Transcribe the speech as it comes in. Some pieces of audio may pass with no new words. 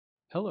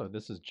Hello,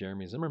 this is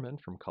Jeremy Zimmerman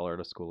from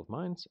Colorado School of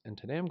Mines, and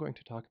today I'm going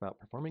to talk about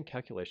performing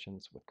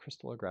calculations with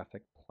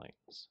crystallographic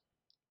planes.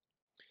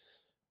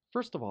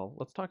 First of all,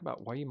 let's talk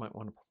about why you might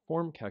want to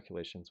perform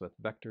calculations with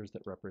vectors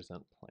that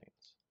represent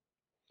planes.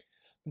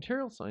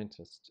 Material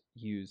scientists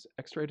use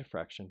X-ray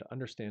diffraction to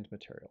understand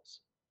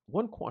materials.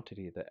 One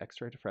quantity that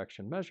X-ray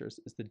diffraction measures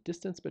is the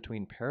distance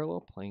between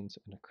parallel planes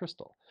in a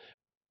crystal.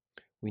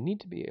 We need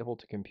to be able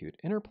to compute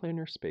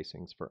interplanar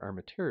spacings for our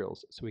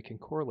materials so we can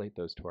correlate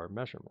those to our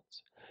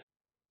measurements.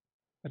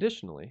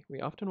 Additionally,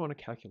 we often want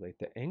to calculate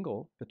the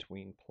angle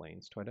between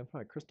planes to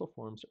identify crystal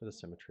forms or the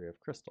symmetry of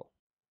crystal.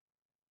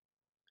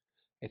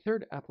 A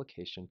third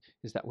application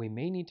is that we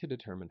may need to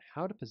determine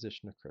how to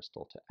position a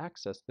crystal to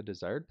access the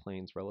desired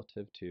planes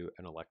relative to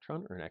an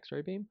electron or an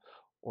X-ray beam,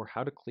 or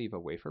how to cleave a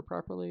wafer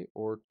properly,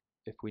 or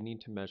if we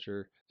need to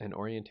measure an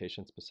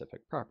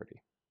orientation-specific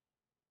property.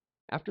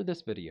 After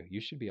this video,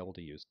 you should be able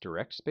to use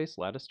direct space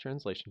lattice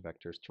translation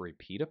vectors to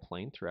repeat a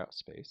plane throughout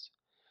space,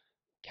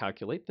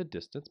 calculate the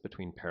distance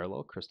between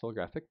parallel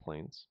crystallographic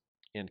planes,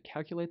 and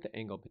calculate the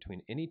angle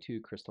between any two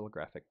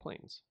crystallographic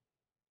planes.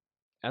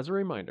 As a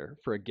reminder,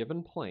 for a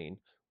given plane,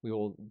 we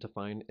will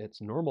define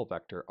its normal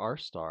vector r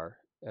star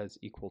as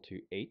equal to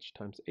h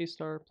times a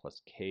star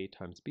plus k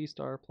times b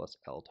star plus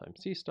l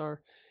times c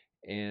star,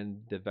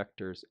 and the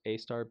vectors a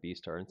star, b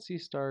star, and c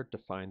star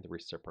define the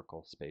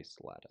reciprocal space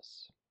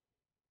lattice.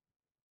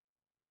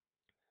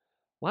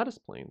 Lattice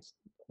planes,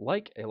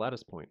 like a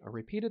lattice point, are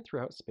repeated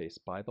throughout space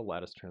by the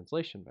lattice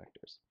translation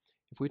vectors.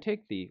 If we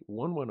take the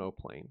 110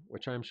 plane,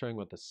 which I am showing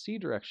with the c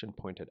direction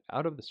pointed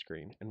out of the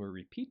screen, and we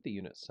repeat the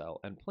unit cell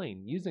and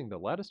plane using the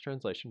lattice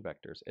translation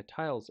vectors, it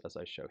tiles as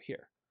I show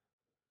here.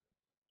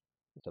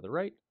 To the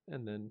right,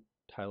 and then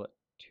tile it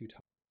 2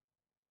 times.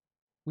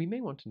 We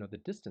may want to know the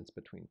distance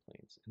between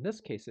planes. In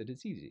this case, it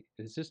is easy.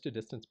 It is just a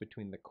distance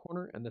between the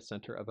corner and the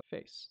center of a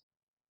face,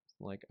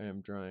 like I am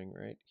drawing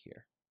right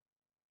here.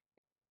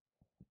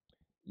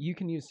 You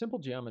can use simple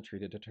geometry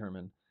to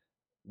determine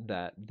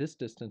that this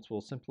distance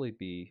will simply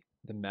be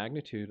the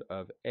magnitude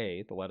of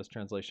a, the lattice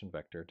translation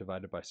vector,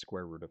 divided by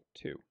square root of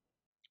 2.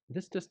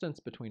 This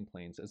distance between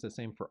planes is the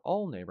same for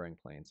all neighboring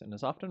planes and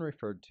is often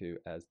referred to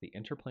as the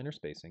interplanar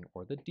spacing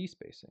or the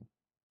d-spacing.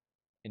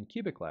 In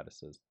cubic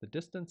lattices, the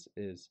distance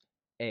is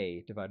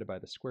a divided by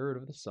the square root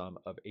of the sum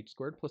of h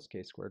squared plus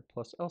k squared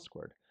plus l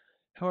squared.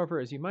 However,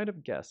 as you might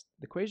have guessed,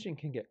 the equation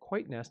can get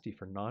quite nasty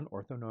for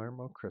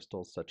non-orthonormal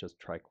crystals such as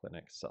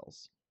triclinic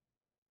cells.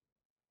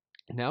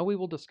 Now we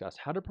will discuss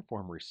how to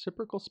perform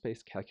reciprocal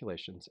space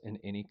calculations in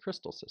any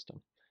crystal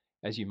system.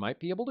 As you might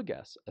be able to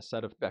guess, a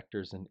set of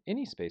vectors in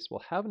any space will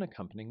have an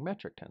accompanying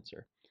metric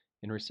tensor.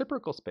 In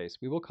reciprocal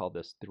space, we will call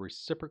this the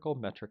reciprocal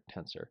metric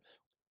tensor,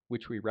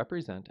 which we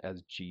represent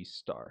as G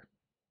star.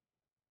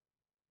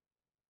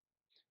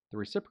 The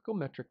reciprocal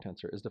metric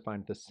tensor is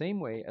defined the same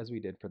way as we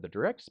did for the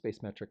direct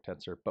space metric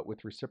tensor, but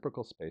with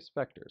reciprocal space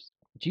vectors.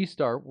 G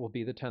star will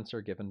be the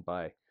tensor given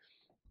by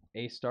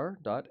a star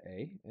dot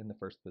a in the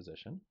first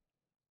position,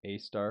 a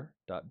star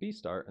dot b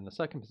star in the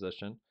second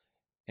position,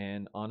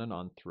 and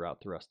on throughout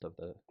the rest of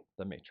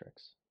the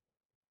matrix.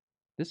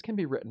 This can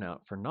be written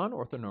out for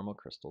non-orthonormal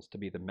crystals to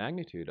be the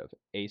magnitude of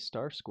a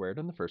star squared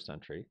in the first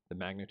entry, the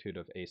magnitude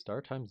of a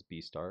star times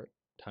b star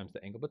times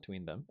the angle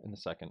between them in the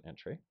second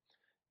entry,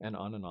 and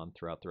on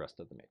throughout the rest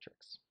of the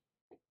matrix.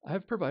 I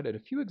have provided a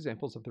few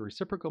examples of the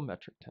reciprocal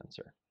metric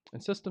tensor. In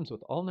systems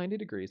with all 90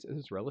 degrees, it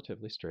is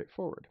relatively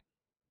straightforward.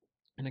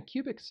 In a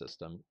cubic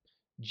system,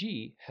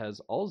 G has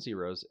all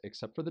zeros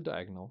except for the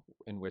diagonal,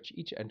 in which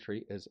each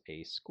entry is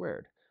a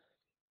squared.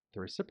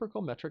 The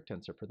reciprocal metric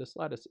tensor for this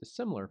lattice is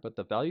similar, but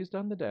the values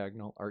down the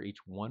diagonal are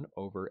each 1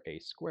 over a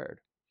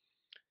squared.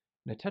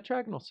 In a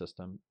tetragonal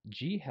system,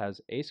 G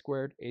has a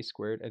squared,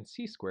 and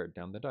c squared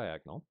down the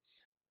diagonal.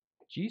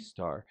 G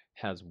star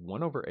has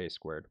 1 over a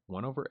squared,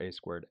 1 over a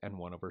squared, and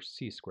 1 over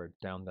c squared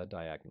down the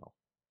diagonal.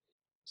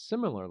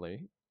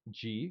 Similarly,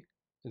 G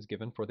is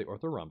given for the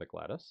orthorhombic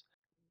lattice.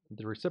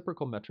 The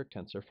reciprocal metric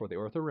tensor for the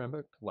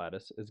orthorhombic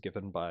lattice is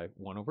given by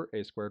 1 over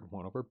a squared,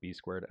 1 over b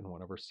squared, and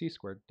 1 over c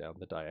squared down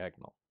the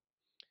diagonal.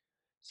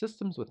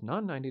 Systems with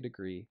non-90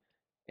 degree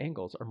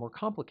angles are more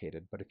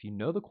complicated, but if you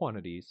know the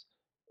quantities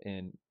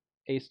in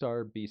a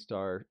star, b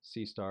star,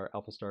 c star,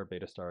 alpha star,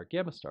 beta star,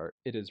 gamma star,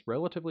 it is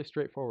relatively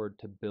straightforward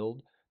to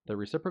build the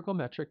reciprocal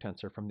metric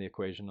tensor from the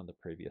equation on the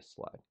previous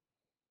slide.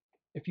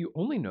 If you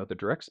only know the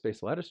direct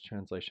space lattice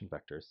translation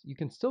vectors, you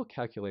can still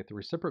calculate the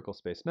reciprocal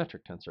space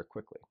metric tensor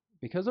quickly.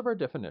 Because of our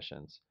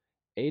definitions,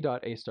 a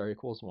dot a star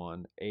equals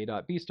 1, a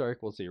dot b star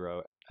equals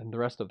 0, and the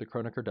rest of the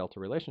Kronecker delta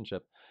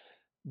relationship,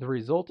 the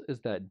result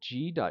is that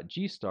g dot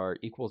g star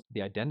equals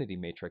the identity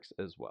matrix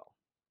as well.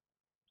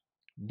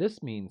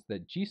 This means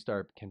that G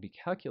star can be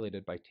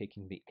calculated by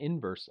taking the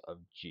inverse of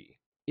G.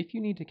 If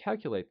you need to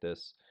calculate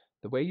this,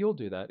 the way you'll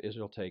do that is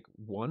you'll take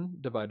 1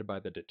 divided by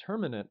the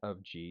determinant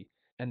of G,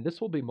 and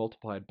this will be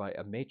multiplied by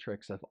a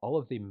matrix of all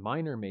of the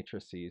minor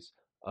matrices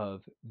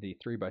of the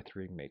 3 by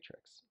 3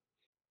 matrix.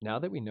 Now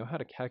that we know how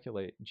to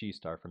calculate G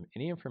star from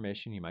any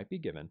information you might be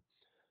given,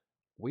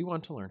 we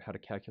want to learn how to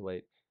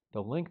calculate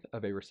the length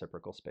of a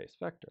reciprocal space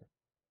vector.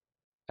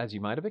 As you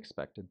might have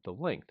expected, the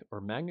length or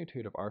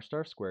magnitude of r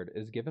star squared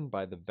is given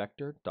by the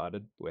vector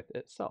dotted with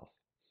itself.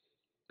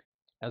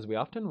 As we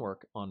often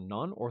work on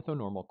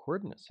non-orthonormal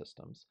coordinate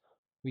systems,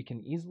 we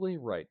can easily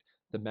write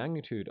the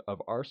magnitude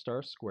of r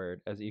star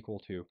squared as equal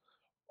to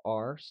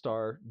r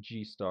star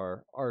g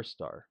star r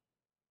star.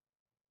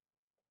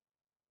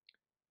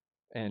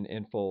 And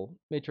in full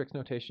matrix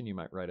notation, you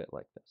might write it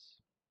like this.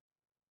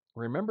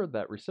 Remember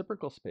that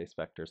reciprocal space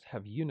vectors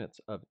have units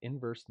of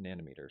inverse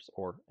nanometers,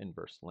 or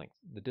inverse length.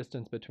 The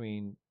distance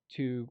between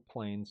two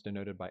planes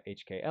denoted by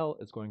HKL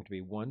is going to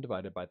be 1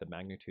 divided by the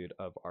magnitude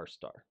of r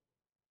star.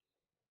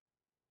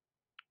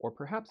 Or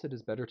perhaps it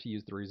is better to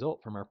use the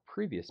result from our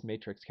previous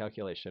matrix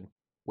calculation,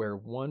 where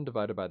 1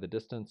 divided by the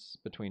distance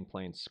between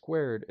planes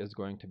squared is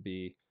going to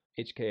be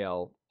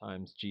HKL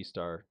times G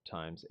star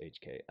times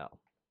HKL.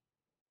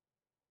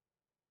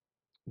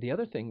 The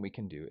other thing we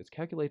can do is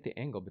calculate the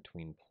angle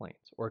between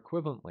planes, or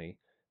equivalently,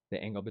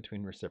 the angle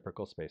between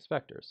reciprocal space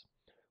vectors.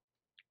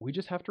 We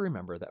just have to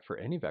remember that for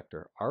any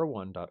vector,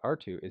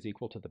 r1.r2 is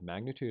equal to the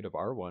magnitude of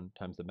r1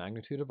 times the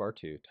magnitude of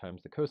r2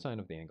 times the cosine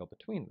of the angle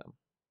between them.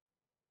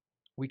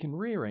 We can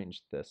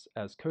rearrange this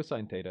as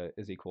cosine theta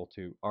is equal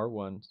to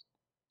r1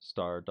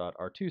 star dot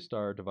r2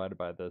 star divided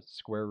by the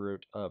square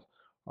root of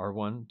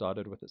r1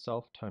 dotted with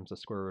itself times the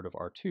square root of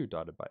r2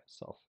 dotted by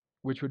itself,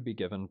 which would be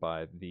given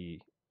by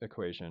the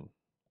equation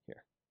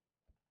here.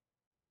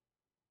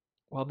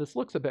 While this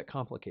looks a bit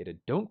complicated,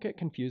 don't get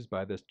confused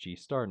by this G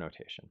star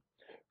notation.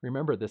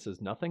 Remember, this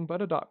is nothing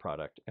but a dot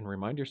product, and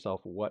remind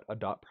yourself what a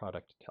dot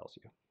product tells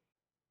you.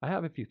 I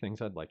have a few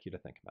things I'd like you to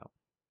think about.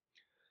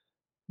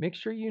 Make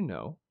sure you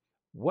know,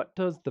 what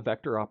does the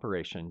vector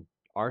operation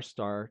r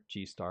star,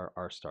 g star,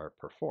 r star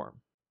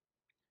perform?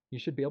 You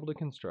should be able to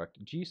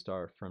construct g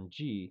star from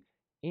G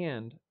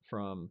and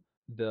from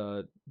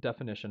the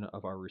definition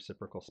of our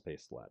reciprocal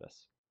space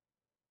lattice.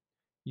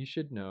 You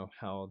should know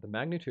how the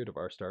magnitude of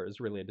r star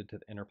is related to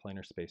the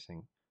interplanar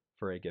spacing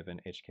for a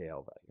given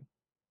HKL value.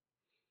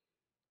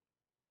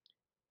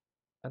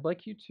 I'd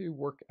like you to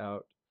work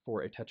out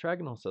for a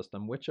tetragonal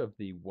system which of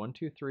the 1,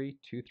 2, 3,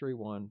 2, 3,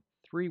 1,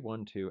 3,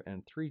 1, 2,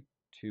 and 3,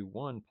 2,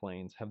 1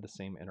 planes have the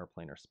same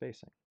interplanar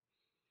spacing.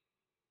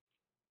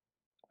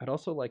 I'd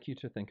also like you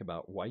to think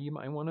about why you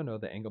might want to know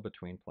the angle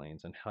between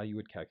planes and how you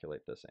would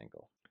calculate this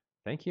angle.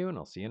 Thank you, and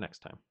I'll see you next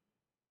time.